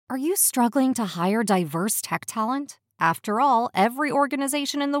Are you struggling to hire diverse tech talent? After all, every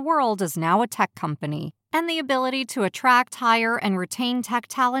organization in the world is now a tech company, and the ability to attract, hire, and retain tech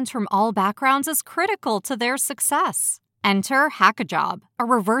talent from all backgrounds is critical to their success. Enter Hackajob, a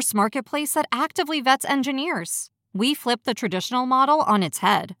reverse marketplace that actively vets engineers. We flip the traditional model on its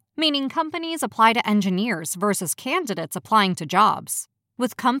head, meaning companies apply to engineers versus candidates applying to jobs,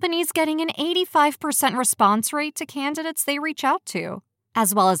 with companies getting an 85% response rate to candidates they reach out to,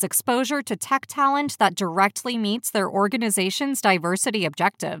 as well as exposure to tech talent that directly meets their organization's diversity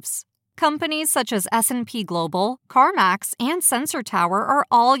objectives. Companies such as S&P Global, CarMax, and Sensor Tower are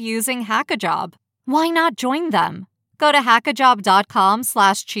all using Hackajob. Why not join them? Go to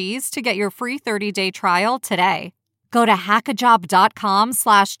hackajob.com/cheese to get your free 30-day trial today. Go to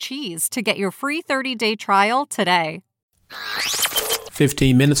hackajob.com/cheese to get your free 30-day trial today.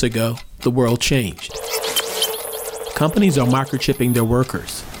 15 minutes ago, the world changed. Companies are microchipping their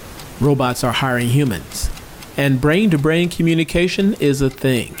workers. Robots are hiring humans. And brain-to-brain communication is a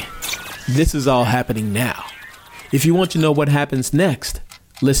thing. This is all happening now. If you want to know what happens next,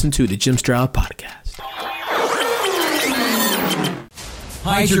 listen to the Jim Stroud Podcast.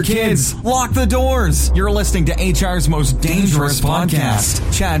 Hide your kids. Lock the doors. You're listening to HR's most dangerous podcast.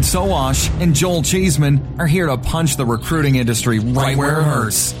 Chad Sowash and Joel Cheeseman are here to punch the recruiting industry right where it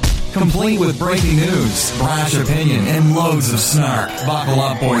hurts. Complete with breaking news, brash opinion, and loads of snark. Buckle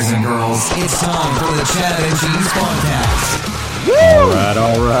up, boys and girls. It's time for the Chad and Cheese Podcast. Woo!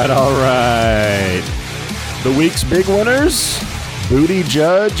 All right. The week's big winners, Booty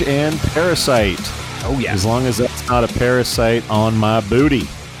Judge and Parasite. Oh, yeah. As long as that's not a parasite on my booty.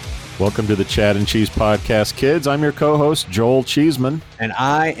 Welcome to the Chad and Cheese Podcast, kids. I'm your co-host, Joel Cheeseman. And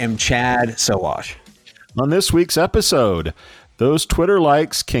I am Chad Sowash. On this week's episode, those Twitter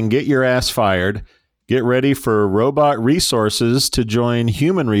likes can get your ass fired. Get ready for robot resources to join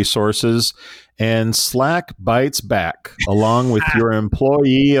human resources, and Slack bites back along with your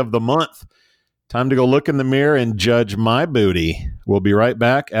employee of the month. Time to go look in the mirror and judge my booty. We'll be right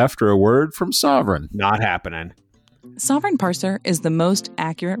back after a word from Sovereign. Not happening. Sovereign Parser is the most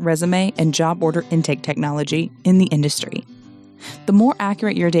accurate resume and job order intake technology in the industry. The more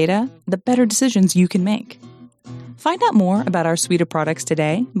accurate your data, the better decisions you can make. Find out more about our suite of products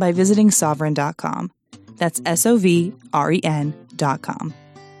today by visiting Sovereign.com. That's SOVREN.com.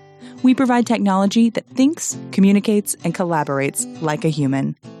 We provide technology that thinks, communicates, and collaborates like a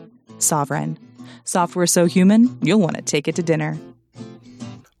human. Sovereign. Software so human, you'll want to take it to dinner.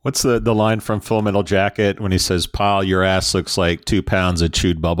 What's the line from Full Metal Jacket when he says, "Pile, your ass looks like 2 pounds of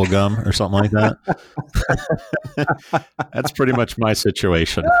chewed bubble gum," or something like that? That's pretty much my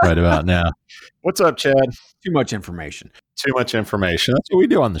situation right about now. What's up, Chad? Too much information. Too much information. That's what we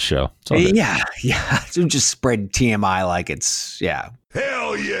do on the show. Yeah. So just spread TMI like it's,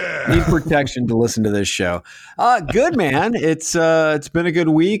 Hell yeah! Need protection to listen to this show. Good, man. It's been a good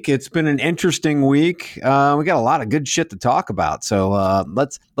week. It's been an interesting week. We got a lot of good shit to talk about. So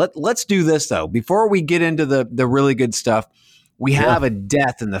let's do this though. Before we get into the really good stuff, we have a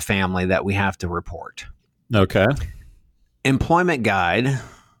death in the family that we have to report. Okay. Employment Guide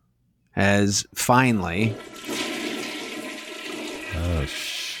has finally, oh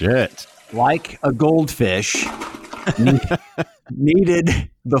shit, like a goldfish, needed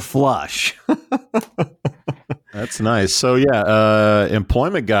the flush. That's nice. So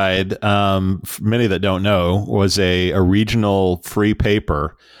Employment Guide, for many that don't know, was a regional free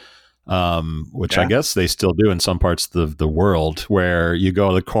paper, which I guess they still do in some parts of the world, where you go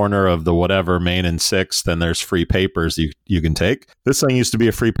to the corner of the whatever Main and 6th, and there's free papers you can take. This thing used to be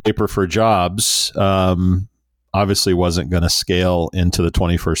a free paper for jobs. Obviously wasn't going to scale into the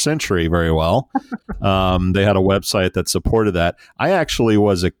 21st century very well. They had a website that supported that. I actually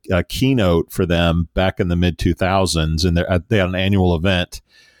was a keynote for them back in the mid-2000s, and they had an annual event.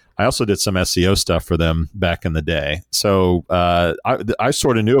 I also did some SEO stuff for them back in the day. So I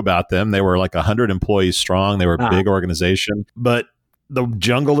sort of knew about them. They were like 100 employees strong. They were a big organization. But the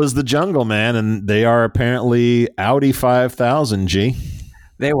jungle is the jungle, man, and they are apparently Audi 5000, G.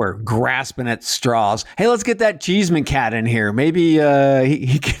 They were grasping at straws. Hey, let's get that Cheeseman cat in here. Maybe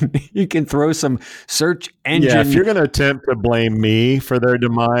he can throw some search engine. Yeah, if you're going to attempt to blame me for their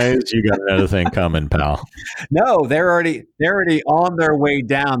demise, you got another thing coming, pal. No, they're already on their way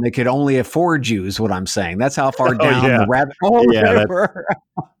down. They could only afford you, is what I'm saying. That's how far down the rabbit hole they were.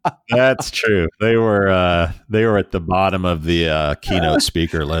 That's true. They were at the bottom of the keynote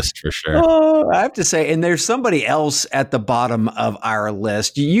speaker list for sure. Oh, I have to say, and there's somebody else at the bottom of our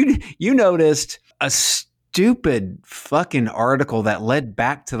list. You noticed a stupid fucking article that led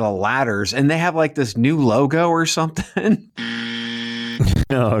back to the ladders, and they have like this new logo or something.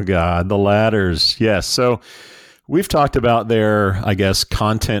 Oh, God, the ladders. Yes. So we've talked about their, I guess,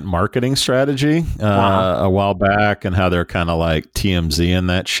 content marketing strategy a while back, and how they're kind of like TMZ in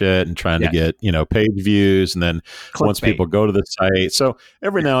that shit and trying to get, page views. And then once people go to the site. So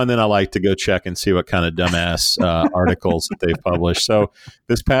every now and then I like to go check and see what kind of dumbass articles that they've published. So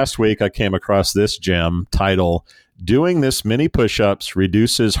this past week I came across this gem title, "Doing this many push-ups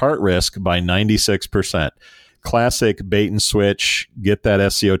reduces heart risk by 96%. Classic bait and switch, get that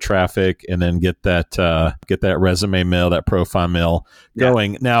SEO traffic, and then get that resume mill, that profile mill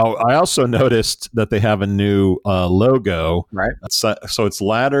going. Now, I also noticed that they have a new logo. Right. So it's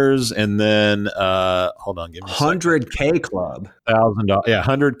ladders, and then hold on, give me $100K club. $1,000, yeah,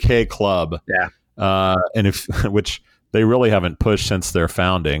 $100K club. Yeah. And which they really haven't pushed since their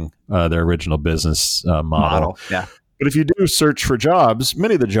founding, their original business model. Yeah. But if you do search for jobs,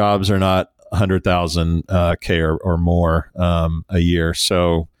 many of the jobs are not 100,000 K or more a year.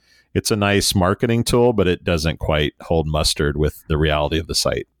 So it's a nice marketing tool, but it doesn't quite hold mustard with the reality of the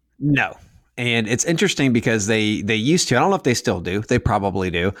site. No. And it's interesting because they used to, I don't know if they still do, they probably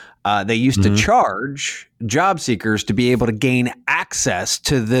do. They used to charge job seekers to be able to gain access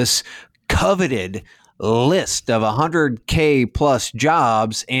to this coveted list of 100K plus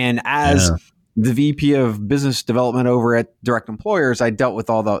jobs. And as the VP of business development over at Direct Employers, I dealt with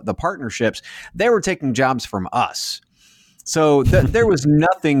all the partnerships. They were taking jobs from us. So there was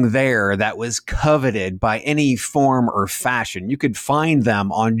nothing there that was coveted by any form or fashion. You could find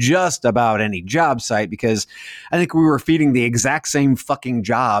them on just about any job site, because I think we were feeding the exact same fucking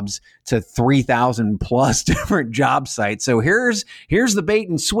jobs to 3,000 plus different job sites. So here's the bait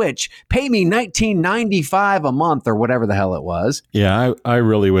and switch. Pay me $19.95 a month or whatever the hell it was. Yeah, I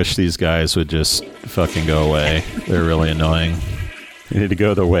really wish these guys would just fucking go away. They're really annoying. You need to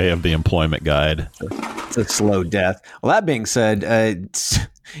go the way of the employment guide. It's a slow death. Well, that being said,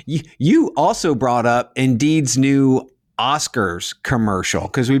 you also brought up Indeed's new Oscars commercial,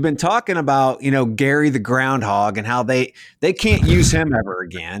 because we've been talking about, Gary the Groundhog and how they can't use him ever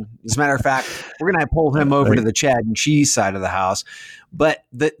again. As a matter of fact, we're going to pull him over to the Chad and Cheese side of the house. But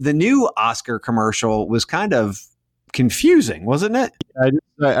the new Oscar commercial was kind of confusing, wasn't it?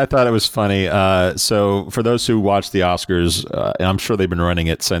 I thought it was funny. So for those who watch the Oscars, I'm sure they've been running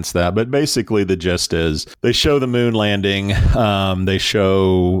it since that, but basically the gist is they show the moon landing. They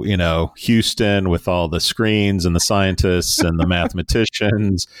show, Houston with all the screens and the scientists and the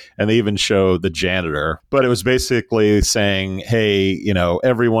mathematicians, and they even show the janitor. But it was basically saying, hey,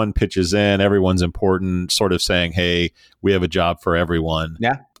 everyone pitches in, everyone's important, sort of saying, hey, we have a job for everyone.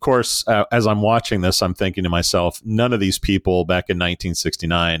 Yeah. Of course, as I'm watching this, I'm thinking to myself, none of these people back in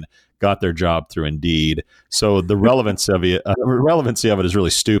 1969 got their job through Indeed. So the relevancy of it is really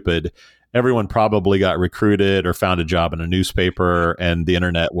stupid. Everyone probably got recruited or found a job in a newspaper, and the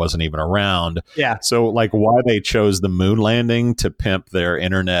internet wasn't even around. Yeah. So why they chose the moon landing to pimp their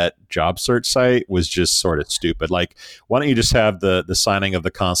internet job search site was just sort of stupid. Why don't you just have the signing of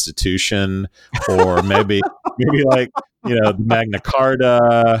the Constitution, or maybe the Magna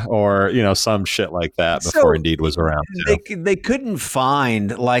Carta, or some shit like that before Indeed was around. They couldn't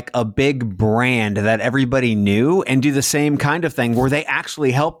find a big brand that everybody knew and do the same kind of thing where they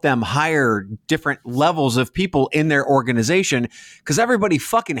actually help them hire different levels of people in their organization, because everybody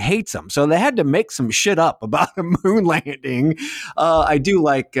fucking hates them. So they had to make some shit up about the moon landing. I do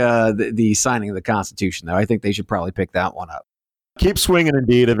like the signing of the Constitution, though. I think they should probably pick that one up. Keep swinging,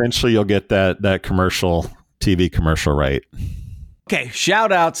 Indeed. Eventually you'll get that commercial, TV commercial right. Okay,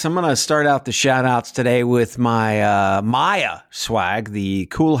 shout outs. I'm going to start out the shout outs today with my Maya swag, the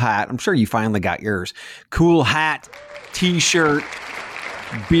cool hat. I'm sure you finally got yours. Cool hat, t-shirt,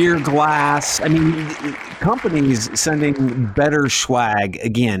 beer glass. I mean, companies sending better swag.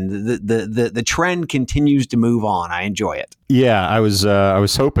 Again, the trend continues to move on. I enjoy it. Yeah, I was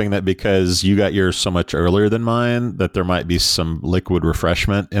hoping that because you got yours so much earlier than mine, that there might be some liquid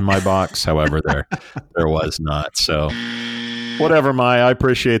refreshment in my box. However, there was not. So whatever, Maya. I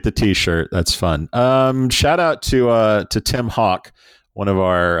appreciate the t-shirt. That's fun. Shout out to Tim Hawk, one of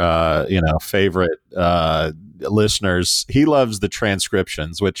our favorite listeners. He loves the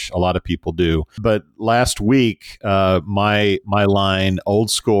transcriptions, which a lot of people do. But last week, my line "Old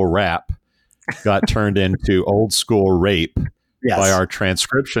School Rap" got turned into "Old School Rape" by our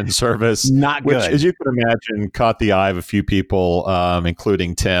transcription service. Not good. Which, as you can imagine, caught the eye of a few people,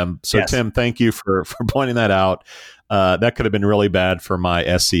 including Tim. So, Tim, thank you for pointing that out. That could have been really bad for my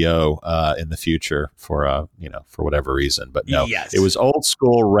SEO in the future for whatever reason. But no, It was Old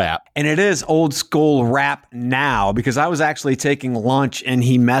School Rap. And it is Old School Rap now, because I was actually taking lunch and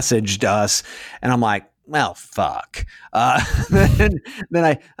he messaged us and I'm like, well, fuck. Then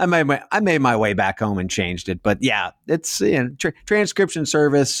I made my way back home and changed it. But yeah, it's transcription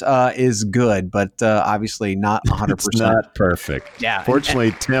service is good, but obviously not 100%. It's not perfect. Yeah.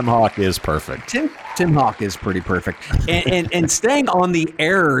 Fortunately, Tim Hawk is perfect. Tim Hawk is pretty perfect. And staying on the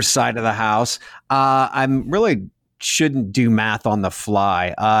error side of the house, I'm really shouldn't do math on the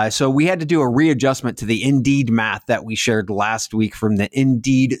fly. So we had to do a readjustment to the Indeed math that we shared last week from the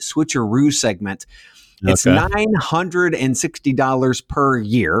Indeed Switcheroo segment. It's $960 per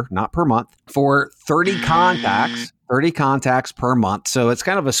year, not per month, for 30 contacts per month. So it's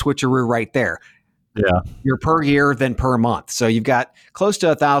kind of a switcheroo right there. Yeah. You're per year, then per month. So you've got close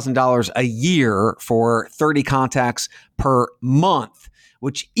to $1,000 a year for 30 contacts per month,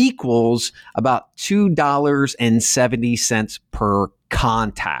 which equals about $2.70 per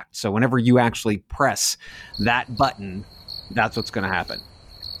contact. So whenever you actually press that button, that's what's going to happen.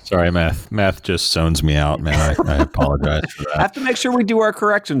 Sorry, math just zones me out, man. I apologize for that. I have to make sure we do our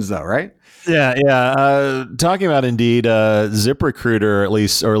corrections, though, right? Yeah. Talking about Indeed, ZipRecruiter, at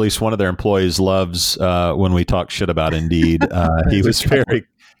least one of their employees loves when we talk shit about Indeed. He was very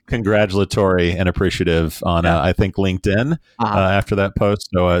congratulatory and appreciative on, I think, LinkedIn after that post.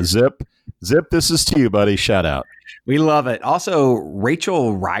 So Zip, this is to you, buddy. Shout out. We love it. Also,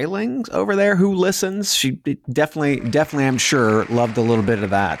 Rachel Rylings over there who listens, she definitely, I'm sure, loved a little bit of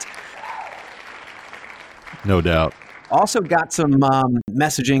that. No doubt. Also got some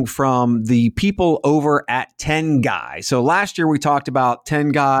messaging from the people over at Tengai. So last year we talked about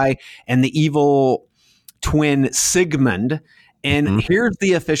Tengai and the evil twin Sigmund. And here's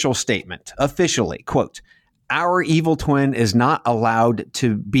the official statement. Officially, quote, "Our evil twin is not allowed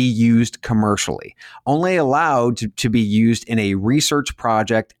to be used commercially, only allowed to be used in a research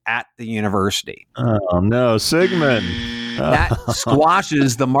project at the university." Oh, no, Sigmund. That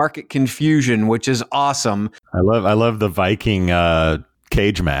squashes the market confusion, which is awesome. I love the Viking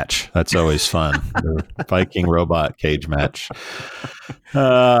cage match. That's always fun. The Viking robot cage match.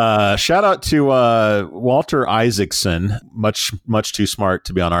 Shout out to Walter Isaacson. Much too smart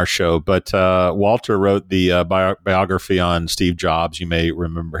to be on our show, but Walter wrote the biography on Steve Jobs. You may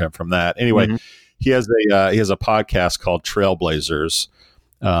remember him from that. Anyway, he has a podcast called Trailblazers.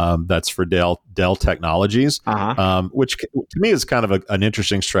 That's for Dell Technologies, which to me is kind of an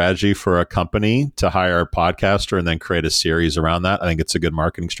interesting strategy for a company to hire a podcaster and then create a series around that. I think it's a good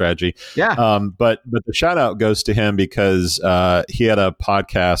marketing strategy. Yeah. But the shout out goes to him because he had a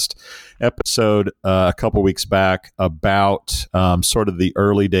podcast episode a couple weeks back about sort of the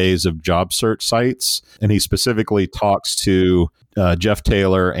early days of job search sites, and he specifically talks to Jeff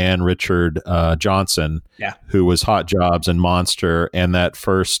Taylor and Richard Johnson, who was Hot Jobs and Monster, and that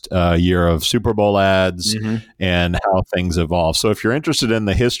first year of Super Bowl ads and how things evolved. So if you're interested in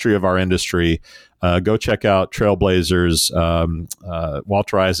the history of our industry, go check out Trailblazers,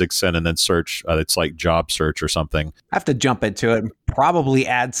 Walter Isaacson, and then search. It's like job search or something. I have to jump into it and probably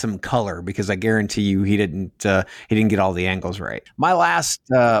add some color because I guarantee you he didn't get all the angles right. My last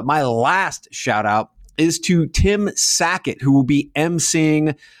shout out is to Tim Sackett, who will be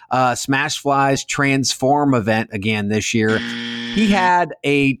emceeing Smashfly's Transform event again this year. He had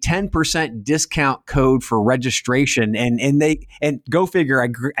a 10% discount code for registration, and go figure. I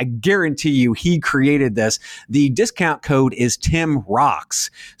guarantee you, he created this. The discount code is Tim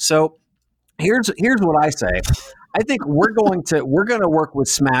Rocks. So here's what I say. I think we're going to work with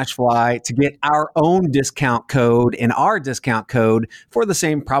Smashfly to get our own discount code, and our discount code for the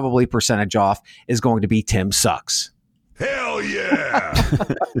same probably percentage off is going to be Tim Sucks. Hell yeah!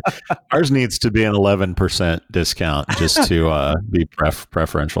 Ours needs to be an 11% discount just to be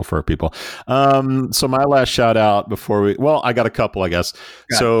preferential for people. So my last shout out before I got a couple, I guess.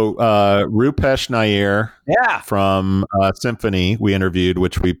 So Rupesh Nair from Symphony we interviewed,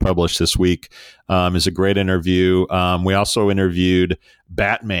 which we published this week, is a great interview. We also interviewed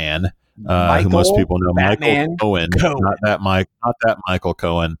Batman, who most people know, Michael Cohen. Not that Michael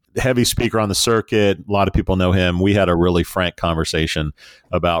Cohen. Heavy speaker on the circuit. A lot of people know him. We had a really frank conversation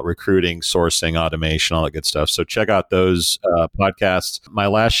about recruiting, sourcing, automation, all that good stuff. So check out those podcasts. My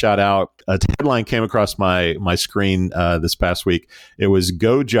last shout out, a headline came across my screen this past week. It was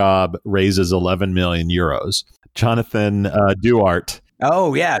Go Job raises 11 million euros. Jonathan Duarte.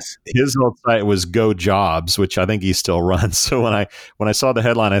 Oh, yes. His old site was Go Jobs, which I think he still runs. So when I saw the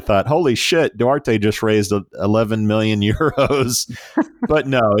headline, I thought, holy shit, Duarte just raised 11 million euros. But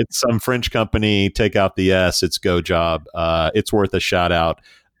no, it's some French company. Take out the S. It's Go Job. It's worth a shout out.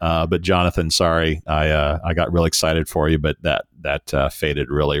 But Jonathan, sorry, I got real excited for you, but that faded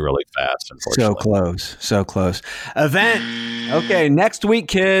really, really fast, unfortunately. So close. Event. Okay, next week,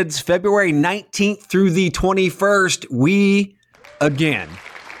 kids, February 19th through the 21st, we, again,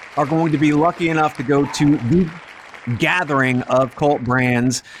 are going to be lucky enough to go to the gathering of cult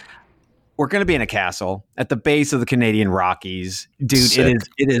brands. We're going to be in a castle at the base of the Canadian Rockies. Dude, Sick.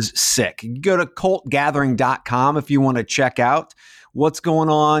 it is sick. Go to cultgathering.com if you want to check out what's going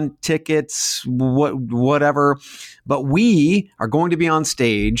on, tickets, whatever. But we are going to be on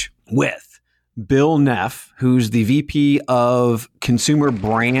stage with Bill Neff, who's the VP of Consumer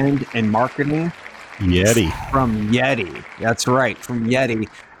Brand and Marketing. Yeti. From Yeti. That's right, from Yeti.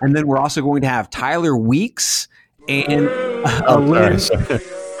 And then we're also going to have Tyler Weeks and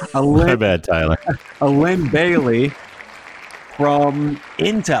My bad, Tyler. Lynn Bailey from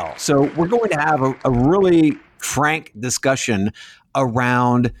Intel. So we're going to have a really frank discussion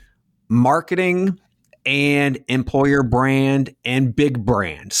around marketing and employer brand and big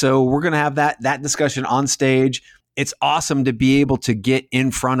brand. So we're going to have that discussion on stage. It's awesome to be able to get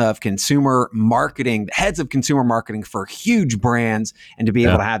in front of consumer marketing, heads of consumer marketing for huge brands, and to be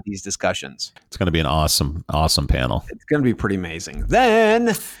able to have these discussions. It's going to be an awesome panel. It's going to be pretty amazing.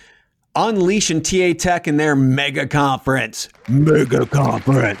 Then Unleash and TA Tech in their mega conference in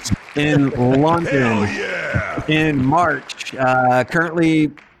London in March.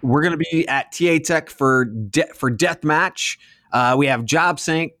 Currently, we're going to be at TA Tech for Deathmatch. We have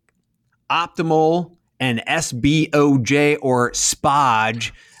JobSync, Optimal, and SBOJ or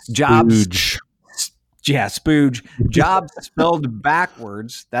Spodge. Spooge. Yeah, Spooge. Jobs spelled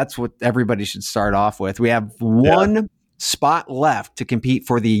backwards. That's what everybody should start off with. We have one spot left to compete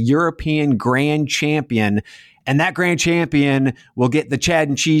for the European Grand Champion, and that Grand Champion will get the Chad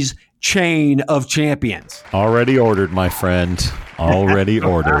and Cheese chain of champions. Already ordered, my friend. Already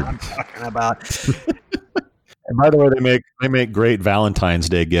ordered. Talking about. And by the way, they make great Valentine's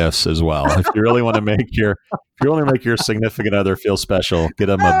Day gifts as well. If you really want to make your significant other feel special, get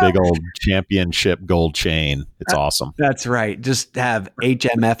them a big old championship gold chain. It's awesome. That's right. Just have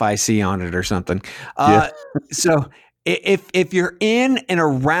HMFIC on it or something. So if you're in and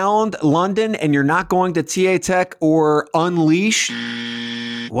around London and you're not going to TA Tech or Unleash,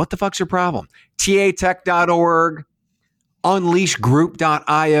 what the fuck's your problem? tatech.org.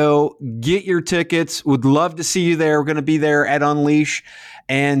 unleashgroup.io. Get your tickets. Would love to see you there. We're going to be there at Unleash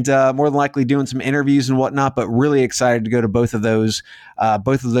and more than likely doing some interviews and whatnot, but really excited to go to both of those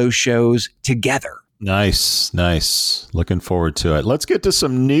shows together. Nice. Looking forward to it. Let's get to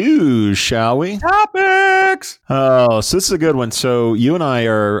some news, shall we? Topics! Oh, so this is a good one. So you and I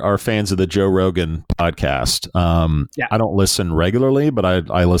are fans of the Joe Rogan podcast. I don't listen regularly, but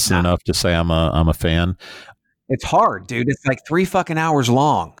I listen enough to say I'm a fan. It's hard, dude. It's like 3 fucking hours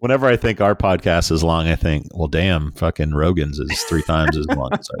long. Whenever I think our podcast is long, I think, well, damn, fucking Rogan's is 3 times as long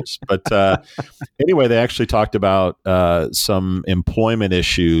as ours. But anyway, they actually talked about some employment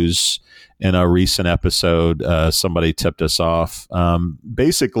issues in a recent episode. Somebody tipped us off.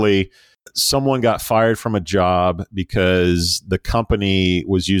 Basically, someone got fired from a job because the company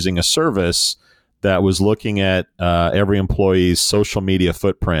was using a service that was looking at every employee's social media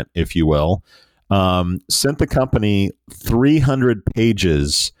footprint, if you will. Sent the company 300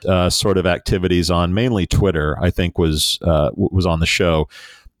 pages, sort of activities on mainly Twitter, I think was on the show,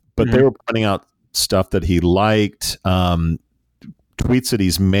 but they were pointing out stuff that he liked, tweets that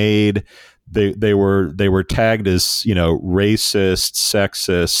he's made. They were tagged as, racist,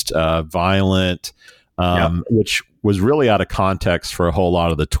 sexist, violent, which was really out of context for a whole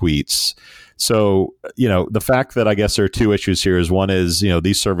lot of the tweets. So, the fact that I guess there are 2 issues here is one is,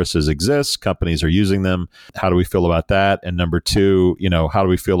 these services exist, companies are using them. How do we feel about that? And number 2, how do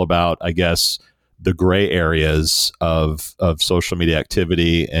we feel about, I guess, the gray areas of social media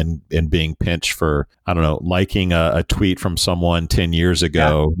activity and being pinched for, I don't know, liking a tweet from someone 10 years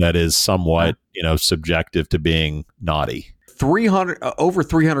ago that is somewhat, subjective to being naughty. Over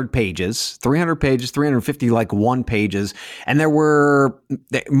 300 pages, 350 like one pages. And there were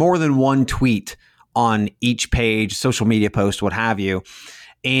more than one tweet on each page, social media post, what have you.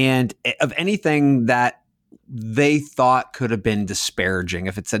 And of anything that they thought could have been disparaging,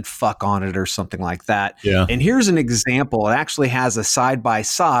 if it said fuck on it or something like that. Yeah. And here's an example. It actually has a side by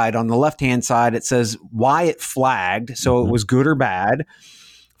side. On the left-hand side, it says why it flagged. So it was good or bad.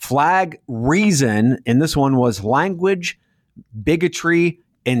 Flag reason, and this one was language, bigotry,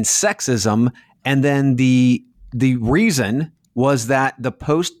 and sexism. And then the reason was that the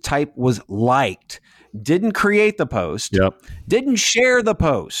post type was liked, didn't create the post, didn't share the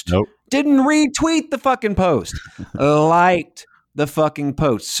post, didn't retweet the fucking post, liked, the fucking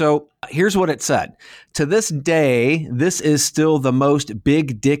post. So here's what it said. To this day, this is still the most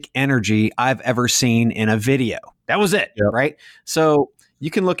big dick energy I've ever seen in a video. That was it, right? So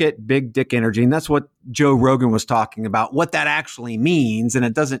you can look at big dick energy, and that's what Joe Rogan was talking about, what that actually means. And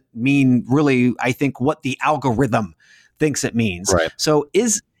it doesn't mean really, I think, what the algorithm thinks it means. Right. So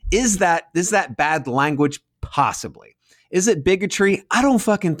is that bad language? Possibly. Is it bigotry? I don't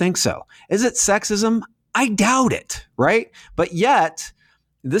fucking think so. Is it sexism? I doubt it, right? But yet,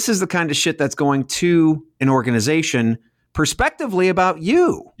 this is the kind of shit that's going to an organization prospectively about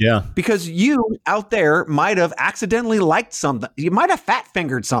you. Yeah. Because you out there might have accidentally liked something. You might have fat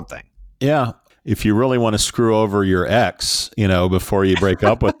fingered something. Yeah. If you really want to screw over your ex, before you break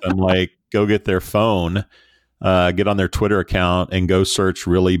up with them, like go get their phone, get on their Twitter account and go search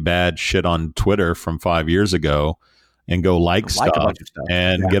really bad shit on Twitter from 5 years ago and go like stuff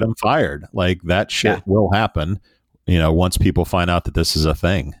and get them fired. Like that shit will happen, once people find out that this is a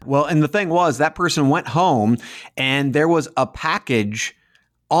thing. Well, and the thing was that person went home and there was a package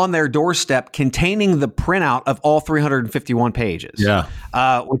on their doorstep containing the printout of all 351 pages. Yeah.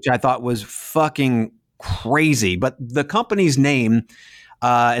 Which I thought was fucking crazy. But the company's name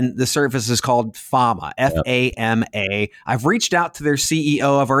and the service is called Fama, F-A-M-A. I've reached out to their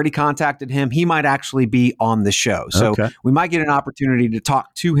CEO. I've already contacted him. He might actually be on the show. So we might get an opportunity to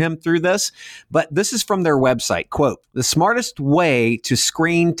talk to him through this. But this is from their website. Quote, the smartest way to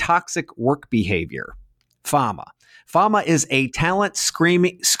screen toxic work behavior, Fama. Fama is a talent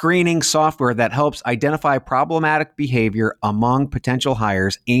screening software that helps identify problematic behavior among potential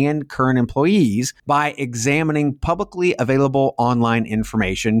hires and current employees by examining publicly available online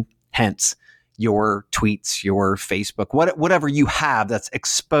information, hence your tweets, your Facebook, whatever you have that's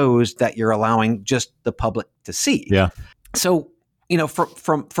exposed that you're allowing just the public to see. Yeah. So,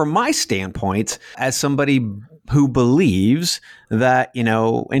 from my standpoint, as somebody who believes that,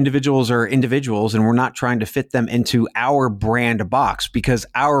 individuals are individuals and we're not trying to fit them into our brand box because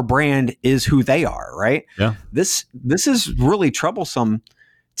our brand is who they are, right? Yeah. This is really troublesome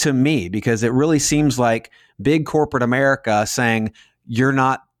to me because it really seems like big corporate America saying you're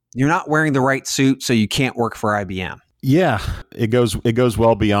not wearing the right suit, so you can't work for IBM. Yeah, it goes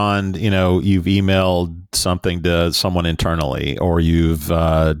well beyond, you've emailed something to someone internally or you've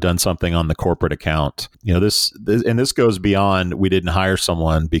done something on the corporate account. This goes beyond we didn't hire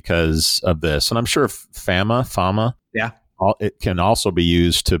someone because of this. And I'm sure Fama, it can also be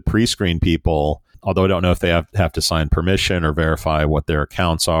used to pre-screen people, although I don't know if they have to sign permission or verify what their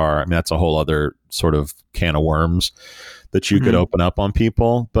accounts are. I mean, that's a whole other sort of can of worms that you could open up on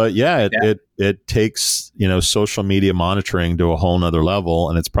people. But it takes, social media monitoring to a whole nother level.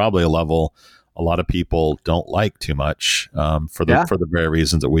 And it's probably a level a lot of people don't like too much for the very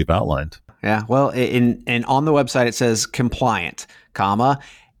reasons that we've outlined. Yeah. Well, and on the website, it says compliant,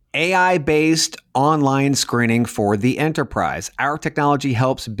 AI-based online screening for the enterprise. Our technology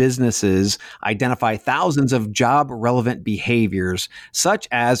helps businesses identify thousands of job-relevant behaviors, such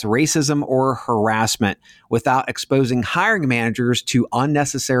as racism or harassment, without exposing hiring managers to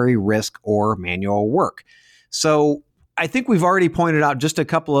unnecessary risk or manual work. So I think we've already pointed out just a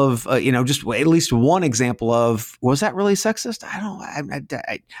couple of, just at least one example of, was that really sexist? I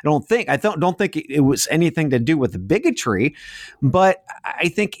don't think it was anything to do with bigotry, but I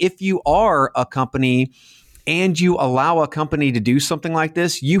think if you are a company and you allow a company to do something like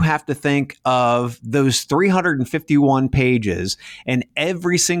this, you have to think of those 351 pages and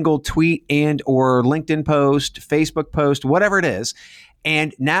every single tweet and or LinkedIn post, Facebook post, whatever it is.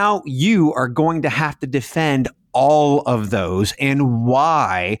 And now you are going to have to defend all of those and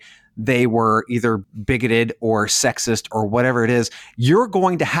why they were either bigoted or sexist or whatever it is. You're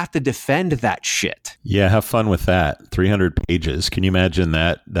going to have to defend that shit. Yeah, have fun with that. 300 pages. Can you imagine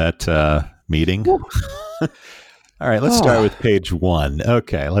that meeting? All right, let's start with page 1.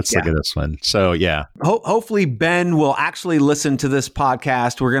 Okay, let's look at this one. So, yeah. Hopefully Ben will actually listen to this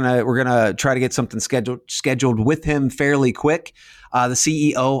podcast. We're gonna try to get something scheduled with him fairly quick. The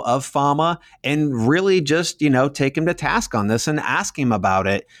CEO of Fama, and really just, take him to task on this and ask him about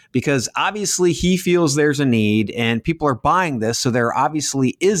it, because obviously he feels there's a need and people are buying this. So there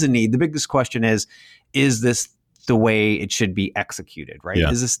obviously is a need. The biggest question is this the way it should be executed, right? Yeah.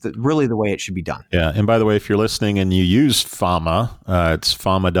 Is this really the way it should be done? Yeah. And by the way, if you're listening and you use Fama, it's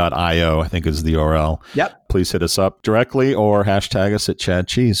fama.io, I think is the URL. Yep. Please hit us up directly or hashtag us at Chad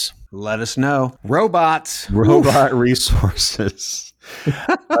Cheese. Let us know. Robot resources.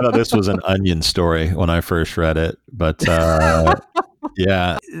 I thought this was an Onion story when I first read it, but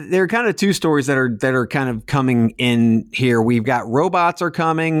Yeah. There are kind of two stories that are kind of coming in here. We've got robots are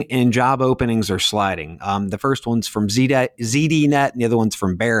coming and job openings are sliding. The first one's from ZDNet and the other one's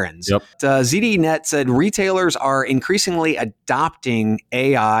from Barron's. Yep. ZDNet said retailers are increasingly adopting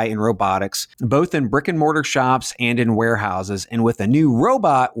AI and robotics, both in brick and mortar shops and in warehouses. And with a new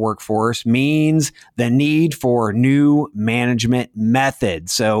robot workforce means the need for new management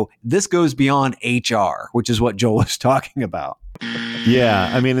methods. So this goes beyond HR, which is what Joel is talking about.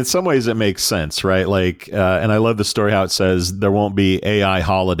 Yeah, I mean, in some ways it makes sense, right? Like, and I love the story how it says there won't be AI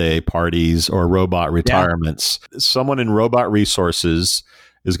holiday parties or robot retirements. Yeah. Someone in robot resources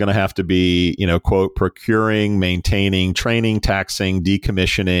is going to have to be, quote, procuring, maintaining, training, taxing,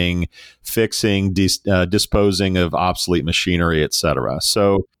 decommissioning, fixing, disposing of obsolete machinery, et cetera.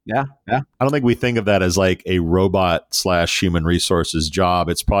 So yeah. I don't think we think of that as like a robot / human resources job.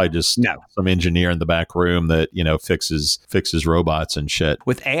 It's probably just some engineer in the back room that, fixes robots and shit.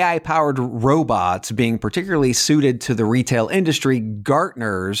 With AI powered robots being particularly suited to the retail industry,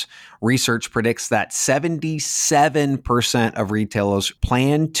 Gartner's research predicts that 77% of retailers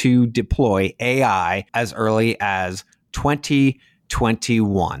plan to deploy AI as early as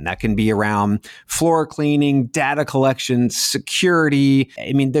 2021. That can be around floor cleaning, data collection, security.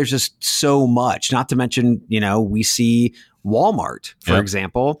 I mean, there's just so much. Not to mention, we see Walmart, for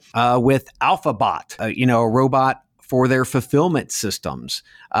example, with AlphaBot, a robot for their fulfillment systems.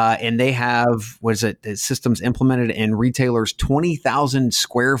 And they have, systems implemented in retailers' 20,000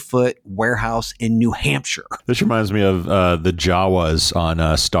 square foot warehouse in New Hampshire. This reminds me of the Jawas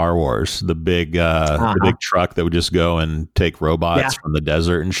on Star Wars, the big truck that would just go and take robots from the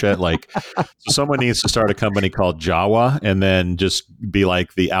desert and shit. Like, so someone needs to start a company called Jawa and then just be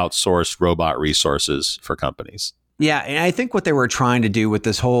like the outsourced robot resources for companies. Yeah, and I think what they were trying to do with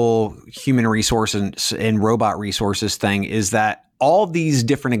this whole human resources and robot resources thing is that all these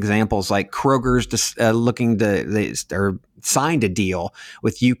different examples, like Kroger's signed a deal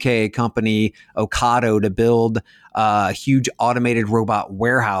with UK company Ocado to build huge automated robot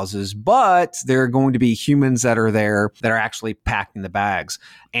warehouses, but there are going to be humans that are there that are actually packing the bags.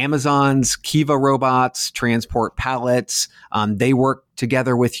 Amazon's Kiva robots transport pallets. They work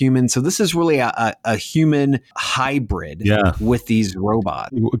together with humans. So this is really a human hybrid with these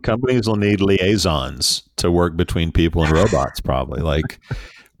robots. Companies will need liaisons to work between people and robots, probably. Like,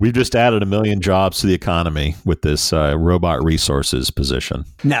 we've just added 1 million jobs to the economy with this robot resources position.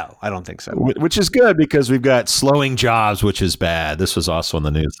 No, I don't think so. Which is good because we've got slowing jobs, which is bad. This was also in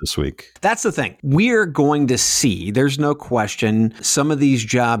the news this week. That's the thing. We're going to see, there's no question, some of these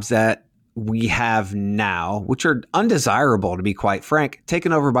jobs that we have now, which are undesirable, to be quite frank,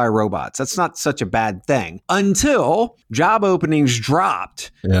 taken over by robots. That's not such a bad thing until job openings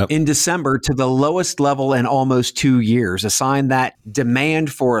dropped in December to the lowest level in almost 2 years, a sign that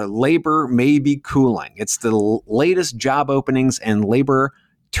demand for labor may be cooling. It's the latest job openings and labor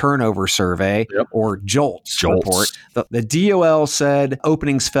turnover survey, or JOLTS report. The DOL said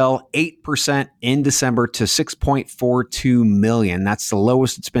openings fell 8% in December to 6.42 million. That's the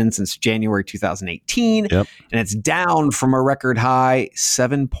lowest it's been since January 2018. And it's down from a record high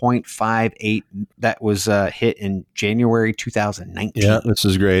 7.58 that was hit in January 2019. Yeah, this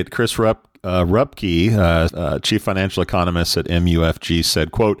is great. Chris Rupke, chief financial economist at MUFG,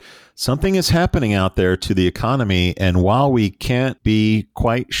 said, quote, "Something is happening out there to the economy, and while we can't be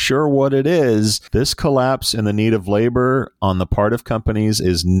quite sure what it is, this collapse in the need of labor on the part of companies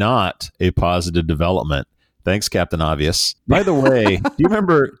is not a positive development." Thanks, Captain Obvious. By the way, do you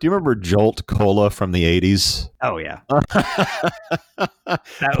remember Jolt Cola from the 80s? Oh, yeah. That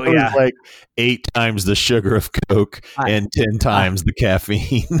was like 8 times the sugar of Coke and 10 times the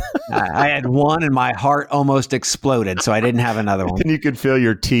caffeine. I had one and my heart almost exploded, so I didn't have another one. And you could feel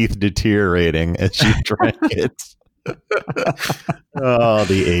your teeth deteriorating as you drank it. Oh,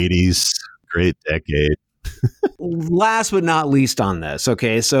 the 80s. Great decade. Last but not least on this,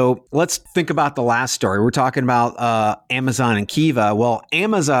 okay, so let's think about the last story. We're talking about Amazon and Kiva. Well,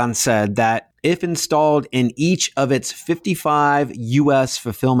 Amazon said that if installed in each of its 55 U.S.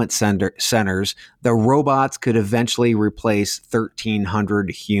 fulfillment centers, the robots could eventually replace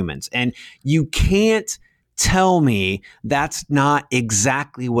 1,300 humans. And you can't tell me that's not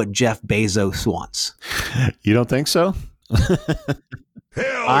exactly what Jeff Bezos wants. You don't think so?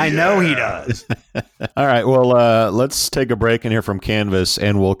 I know he does. All right. Well, let's take a break and hear from Canvas,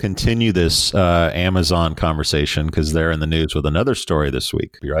 and we'll continue this Amazon conversation because they're in the news with another story this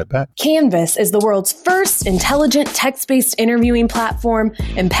week. Be right back. Canvas is the world's first intelligent text-based interviewing platform,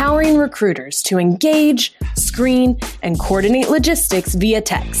 empowering recruiters to engage, screen, and coordinate logistics via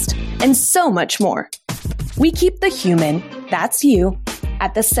text, and so much more. We keep the human that's you,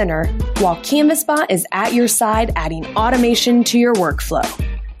 at the center, while CanvasBot is at your side adding automation to your workflow.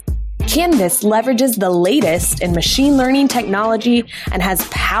 Canvas leverages the latest in machine learning technology and has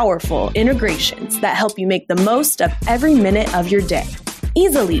powerful integrations that help you make the most of every minute of your day.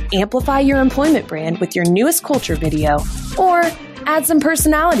 Easily amplify your employment brand with your newest culture video, or add some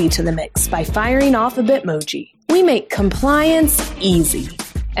personality to the mix by firing off a Bitmoji. We make compliance easy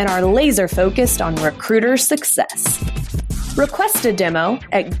and are laser focused on recruiter success. Request a demo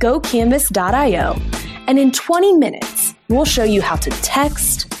at gocanvas.io, and in 20 minutes, we'll show you how to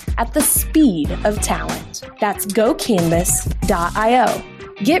text at the speed of talent. That's gocanvas.io.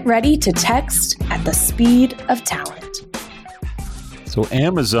 Get ready to text at the speed of talent. So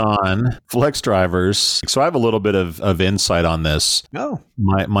Amazon Flex drivers. So I have a little bit of insight on this. Oh.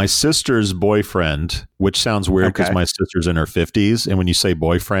 My sister's boyfriend, which sounds weird because my sister's in her 50s. And when you say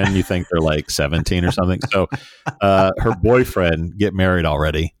boyfriend, you think they're like 17 or something. So her boyfriend get married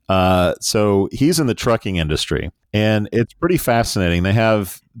already. So he's in the trucking industry. And it's pretty fascinating. They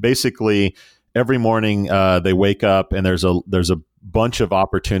have basically every morning they wake up and there's a bunch of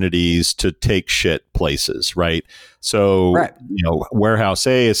opportunities to take shit places, right? So, you know, warehouse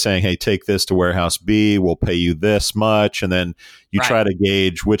A is saying, hey, take this to warehouse B, we'll pay you this much. And then you try to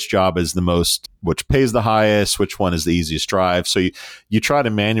gauge which job is the most, which pays the highest, which one is the easiest drive. So you try to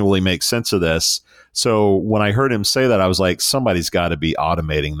manually make sense of this. So when I heard him say that, I was like, somebody's got to be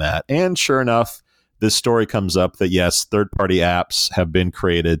automating that. And sure enough, this story comes up that yes, third-party apps have been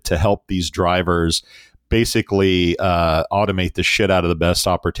created to help these drivers basically automate the shit out of the best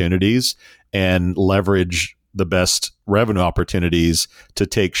opportunities and leverage the best revenue opportunities to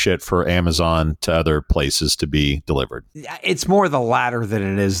take shit for Amazon to other places to be delivered. It's more the latter than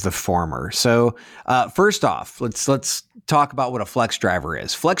it is the former. So first off, let's talk about what a flex driver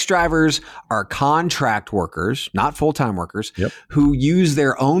is. Flex drivers are contract workers, not full-time workers, who use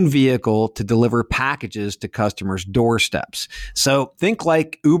their own vehicle to deliver packages to customers' doorsteps. So think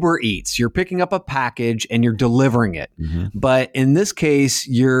like Uber Eats. You're picking up a package and you're delivering it. But in this case,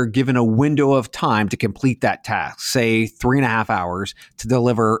 you're given a window of time to complete that task, say 3.5 hours to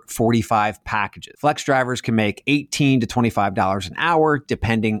deliver 45 packages. Flex drivers can make $18 to $25 an hour,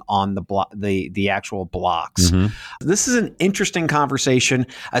 depending on the actual blocks. This is an interesting conversation,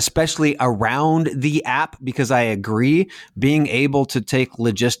 especially around the app, because I agree being able to take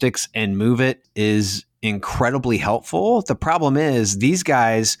logistics and move it is incredibly helpful. The problem is these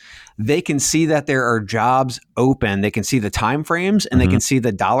guys, they can see that there are jobs open. They can see the time frames and they can see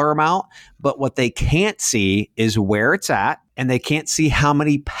the dollar amount, but what they can't see is where it's at, and they can't see how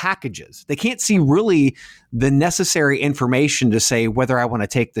many packages. They can't see really the necessary information to say whether I want to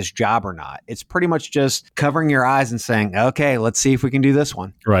take this job or not. It's pretty much just covering your eyes and saying, okay, let's see if we can do this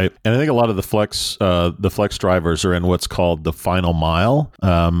one. Right. And I think a lot of the flex drivers are in what's called the final mile.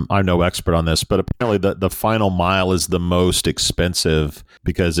 I'm no expert on this, but apparently the final mile is the most expensive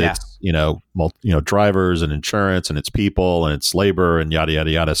because it's, drivers and insurance and it's people and it's labor and yada,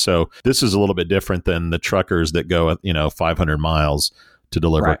 yada, yada. So this is a little bit different than the truckers that go, 500 miles to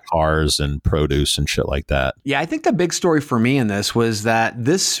deliver cars and produce and shit like that. Yeah, I think the big story for me in this was that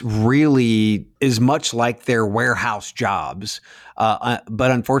this really is much like their warehouse jobs.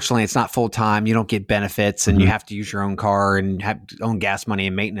 But unfortunately, it's not full time. You don't get benefits and you have to use your own car and have own gas money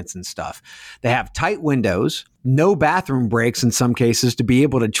and maintenance and stuff. They have tight windows, no bathroom breaks in some cases to be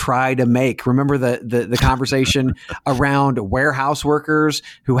able to try to make. Remember the conversation around warehouse workers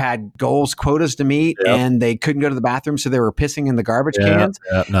who had goals, quotas to meet, and they couldn't go to the bathroom, so they were pissing in the garbage cans.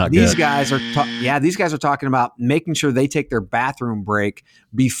 These guys are talking about making sure they take their bathroom break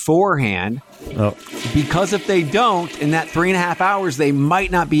beforehand, because if they don't, in that 3.5 hours, they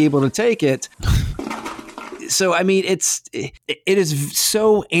might not be able to take it. So, I mean, it is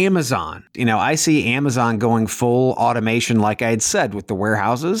so Amazon. I see Amazon going full automation, like I had said, with the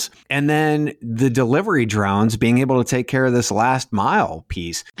warehouses, and then the delivery drones being able to take care of this last mile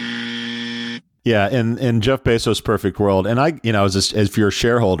piece. Yeah, in Jeff Bezos' perfect world, and if you're a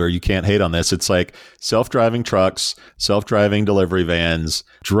shareholder, you can't hate on this. It's like self-driving trucks, self-driving delivery vans,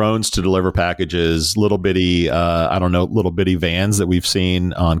 drones to deliver packages, little bitty vans that we've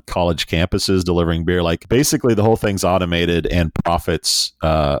seen on college campuses delivering beer. Like basically, the whole thing's automated, and profits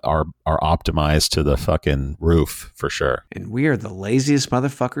are optimized to the fucking roof for sure. And we are the laziest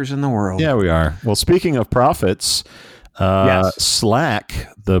motherfuckers in the world. Yeah, we are. Well, speaking of profits. Slack,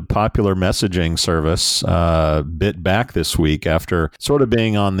 the popular messaging service, bit back this week after sort of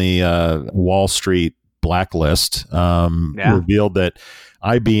being on the Wall Street blacklist, revealed that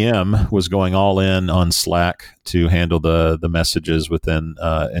IBM was going all in on Slack to handle the messages within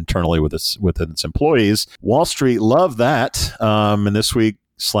internally within its employees. Wall Street loved that, and this week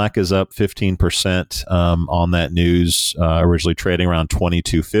Slack is up 15% on that news. Originally trading around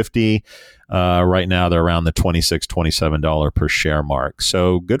 $22.50. Right now they're around the $26, $27 per share mark.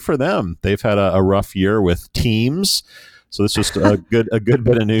 So good for them. They've had a rough year with Teams. So this is just a good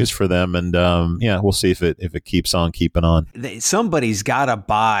bit of news for them, and we'll see if it keeps on keeping on. Somebody's got to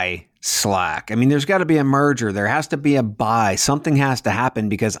buy Slack. I mean, there's got to be a merger. There has to be a buy. Something has to happen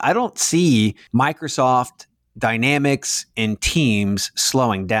because I don't see Microsoft Dynamics and Teams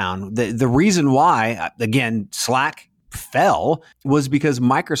slowing down. The reason why, again, Slack fell was because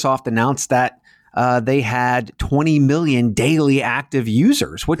Microsoft announced that they had 20 million daily active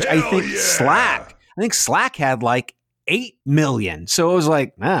users, which I think Slack had like 8 million. So it was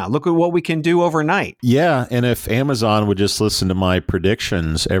like, look at what we can do overnight. Yeah. And if Amazon would just listen to my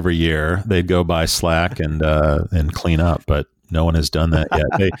predictions every year, they'd go buy Slack and clean up. But no one has done that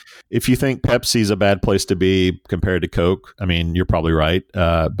yet. If you think Pepsi's a bad place to be compared to Coke, I mean, you're probably right.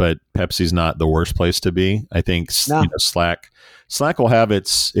 But Pepsi's not the worst place to be. I think Slack will have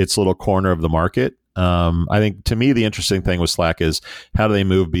its little corner of the market. I think to me, the interesting thing with Slack is how do they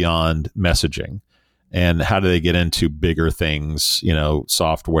move beyond messaging? And how do they get into bigger things,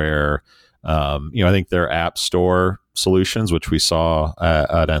 software? I think their app store solutions, which we saw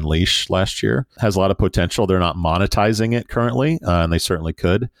at Unleash last year, has a lot of potential. They're not monetizing it currently, and they certainly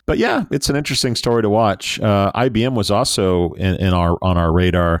could. But yeah, it's an interesting story to watch. IBM was also on our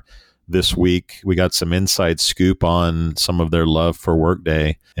radar this week. We got some inside scoop on some of their love for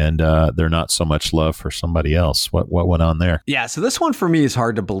Workday, and they're not so much love for somebody else. What went on there? Yeah, so this one for me is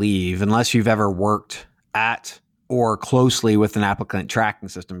hard to believe unless you've ever worked at or closely with an applicant tracking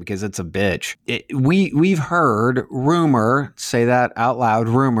system, because it's a bitch. We've heard rumor, say that out loud,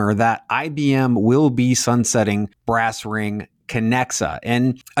 rumor that IBM will be sunsetting Brass Ring Connexa.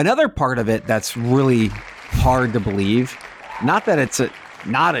 And another part of it that's really hard to believe, not that it's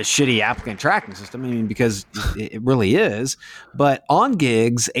not a shitty applicant tracking system, I mean, because it really is, but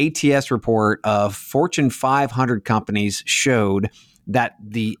OnGig's ATS report of Fortune 500 companies showed that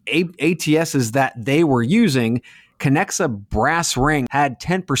the ATSs that they were using, Connexa Brass Ring had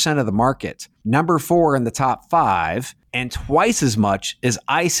 10% of the market, number 4 in the top 5, and twice as much as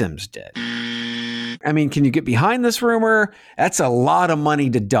iCIMS did. I mean, can you get behind this rumor? That's a lot of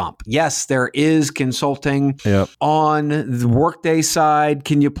money to dump. Yes, there is consulting on the Workday side.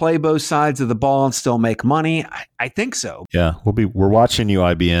 Can you play both sides of the ball and still make money? I think so. Yeah, we're watching you,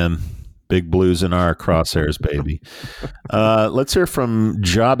 IBM. Big blues in our crosshairs, baby. Let's hear from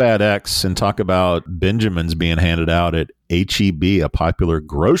JobAdX and talk about Benjamins being handed out at H-E-B, a popular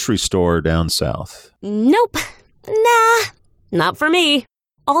grocery store down south. Nope. Nah, not for me.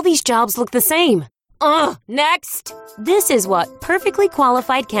 All these jobs look the same. Next! This is what perfectly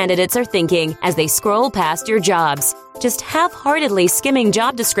qualified candidates are thinking as they scroll past your jobs, just half-heartedly skimming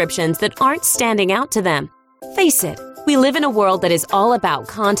job descriptions that aren't standing out to them. Face it, we live in a world that is all about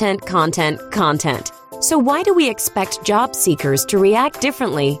content. So why do we expect job seekers to react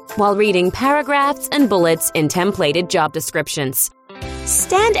differently while reading paragraphs and bullets in templated job descriptions?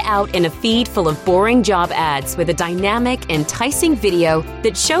 Stand out in a feed full of boring job ads with a dynamic, enticing video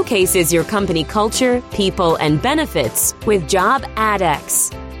that showcases your company culture, people, and benefits with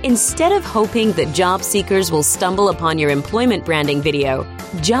JobAdX. Instead of hoping that job seekers will stumble upon your employment branding video,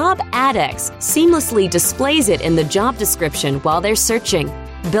 JobAdX seamlessly displays it in the job description while they're searching,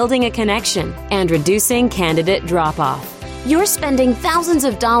 building a connection, and reducing candidate drop-off. You're spending thousands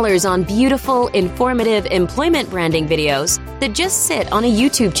of dollars on beautiful, informative employment branding videos that just sit on a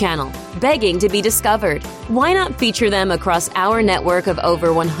YouTube channel, begging to be discovered. Why not feature them across our network of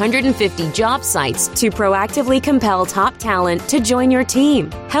over 150 job sites to proactively compel top talent to join your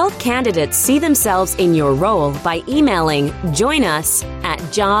team? Help candidates see themselves in your role by emailing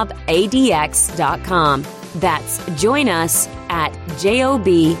joinus@jobadx.com. That's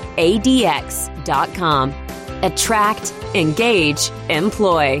joinus@jobadx.com. Attract, engage,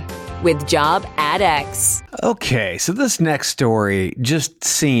 employ with JobAdX. Okay, so this next story just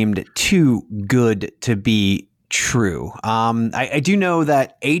seemed too good to be true. I do know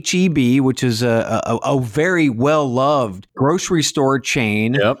that H-E-B, which is a very well-loved grocery store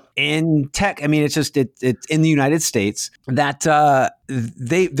chain in tech. I mean, it's in the United States that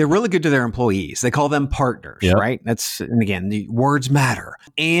they're really good to their employees. They call them partners, right? And again, the words matter.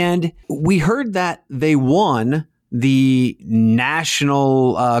 And we heard that they won the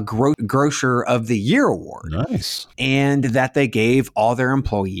National Grocer of the Year award. Nice. And that they gave all their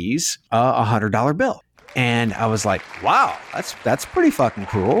employees a $100 bill. And I was like, wow, that's pretty fucking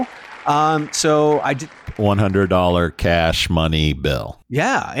cool. So I did $100 cash money bill.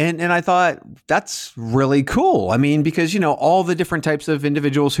 Yeah. And I thought that's really cool. I mean, because, all the different types of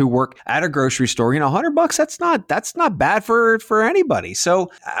individuals who work at a grocery store, $100, that's not bad for anybody.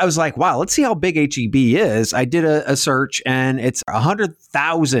 So I was like, wow, let's see how big HEB is. I did a search and it's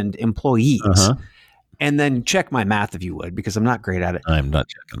 100,000 employees. Uh-huh. And then check my math if you would, because I'm not great at it. I'm not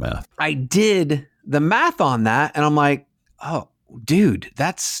checking math. I did the math on that and I'm like, oh, dude,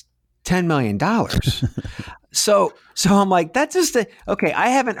 that's $10 million. So I'm like, that's just okay. I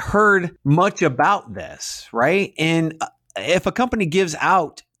haven't heard much about this, right? And if a company gives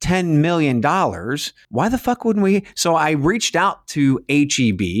out $10 million, why the fuck wouldn't we? So I reached out to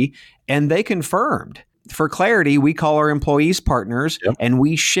HEB and they confirmed. For clarity, we call our employees partners, and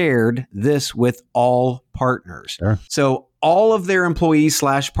we shared this with all partners. Sure. So all of their employees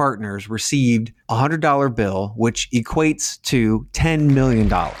 / partners received a $100 bill, which equates to $10 million.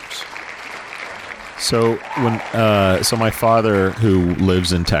 So so my father, who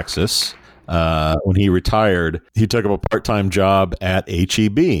lives in Texas, when he retired, he took up a part-time job at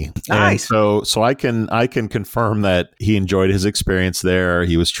HEB. Nice. And so I can confirm that he enjoyed his experience there.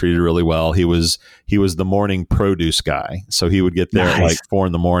 He was treated really well. He was the morning produce guy. So he would get there at like 4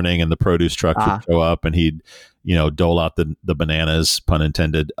 a.m, and the produce truck would show up, and he'd dole out the bananas, pun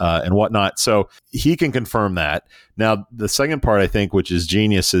intended, and whatnot. So he can confirm that. Now, the second part, I think, which is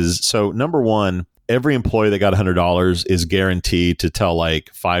genius, is so number one, every employee that got $100 is guaranteed to tell like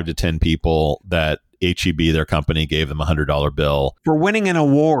 5 to 10 people that HEB, their company, gave them a $100 bill for winning an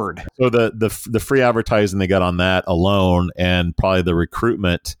award. So the free advertising they got on that alone, and probably the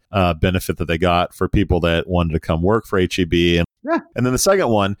recruitment benefit that they got for people that wanted to come work for HEB. And then the second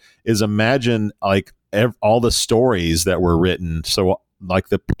one is, imagine like all the stories that were written. So like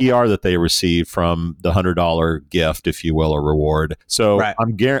the PR that they received from the $100 gift, if you will, or reward. So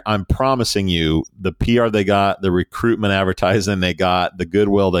I'm promising you, the PR they got, the recruitment advertising they got, the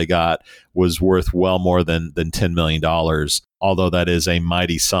goodwill they got was worth well more than $10 million. Although that is a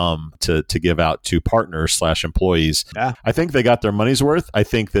mighty sum to give out to partners / employees. Yeah. I think they got their money's worth. I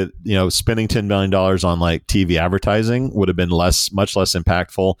think that, spending $10 million on like TV advertising would have been much less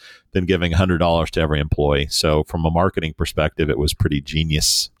impactful than giving $100 to every employee. So from a marketing perspective, it was pretty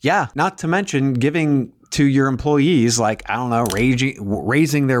genius. Yeah. Not to mention giving to your employees, like, I don't know,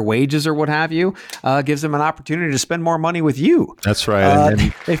 raising their wages or what have you, gives them an opportunity to spend more money with you. That's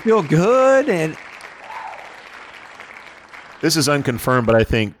right. They feel good. And this is unconfirmed, but I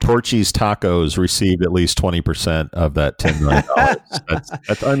think Torchy's Tacos received at least 20% of that $10 million.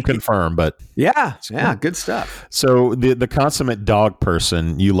 That's unconfirmed, but yeah, good stuff. So the consummate dog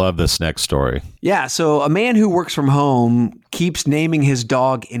person, you love this next story. Yeah, so a man who works from home keeps naming his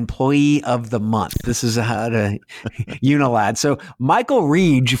dog Employee of the Month. This is how to Unilad. So Michael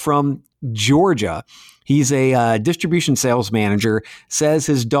Reege from Georgia, he's a distribution sales manager, says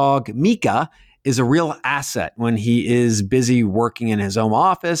his dog Mika is a real asset when he is busy working in his home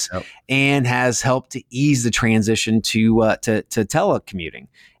office, and has helped to ease the transition to telecommuting.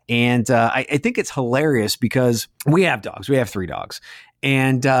 And I think it's hilarious because we have dogs. We have 3 dogs.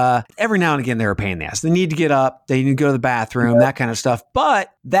 And every now and again, they're a pain in the ass. They need to get up. They need to go to the bathroom, that kind of stuff.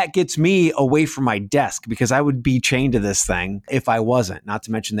 But that gets me away from my desk because I would be chained to this thing if I wasn't. Not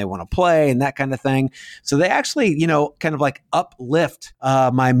to mention they want to play and that kind of thing. So they actually, kind of like uplift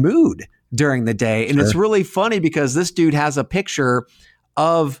my mood during the day. And It's really funny because this dude has a picture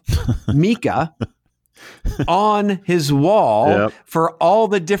of Mika on his wall for all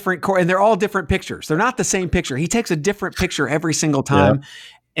the different and they're all different pictures. They're not the same picture. He takes a different picture every single time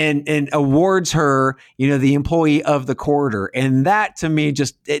and awards her, the employee of the quarter. And that to me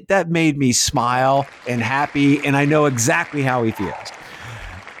that made me smile and happy. And I know exactly how he feels.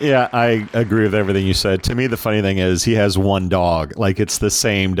 Yeah, I agree with everything you said. To me, the funny thing is he has one dog. Like, it's the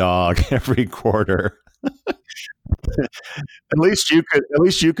same dog every quarter. At least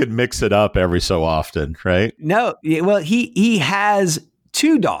you could mix it up every so often, right? No, well, he has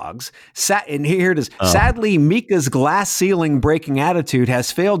 2 dogs. And here it is. Sadly, Mika's glass ceiling breaking attitude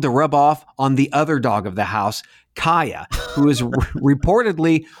has failed to rub off on the other dog of the house, Kaya, who is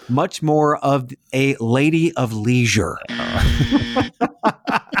reportedly much more of a lady of leisure.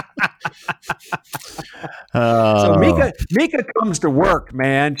 So Mika comes to work,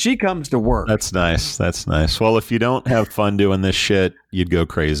 man. She comes to work. That's nice. Well, if you don't have fun doing this shit, you'd go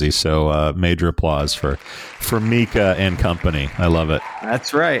crazy. So major applause for Mika and company. I love it.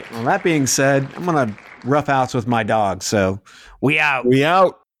 That's right. Well, that being said, I'm going to rough outs with my dog. So we out.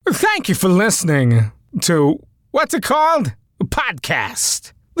 Thank you for listening to, what's it called? A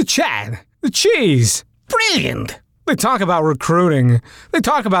podcast. The Chad. The Cheese brilliant. They talk about recruiting. They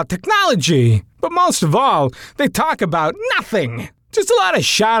talk about technology. But most of all, they talk about nothing. Just a lot of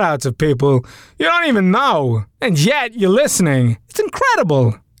shout-outs of people you don't even know. And yet you're listening. It's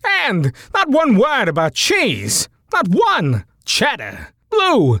incredible. And not one word about cheese. Not one. Cheddar,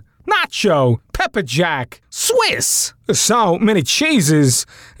 blue, nacho, pepper jack, Swiss. So many cheeses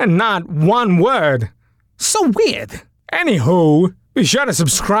and not one word. So weird. Anywho, be sure to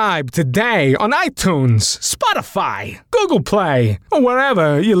subscribe today on iTunes, Spotify, Google Play, or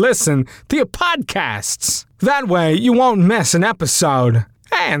wherever you listen to your podcasts. That way you won't miss an episode.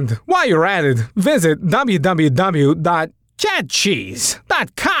 And while you're at it, visit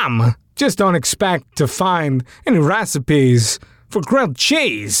www.chadcheese.com. Just don't expect to find any recipes for grilled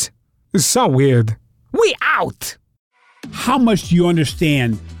cheese. It's so weird. We out! How much do you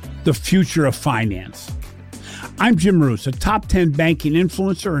understand the future of finance? I'm Jim Roos, a top 10 banking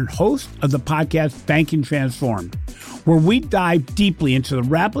influencer and host of the podcast Banking Transformed, where we dive deeply into the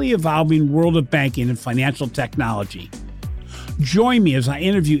rapidly evolving world of banking and financial technology. Join me as I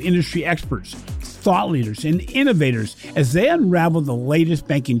interview industry experts, thought leaders, and innovators as they unravel the latest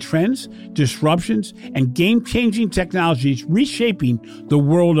banking trends, disruptions, and game-changing technologies reshaping the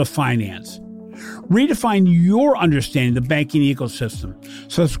world of finance. Redefine your understanding of the banking ecosystem.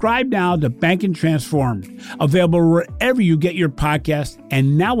 Subscribe now to Banking Transformed, available wherever you get your podcast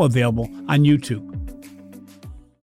and now available on YouTube.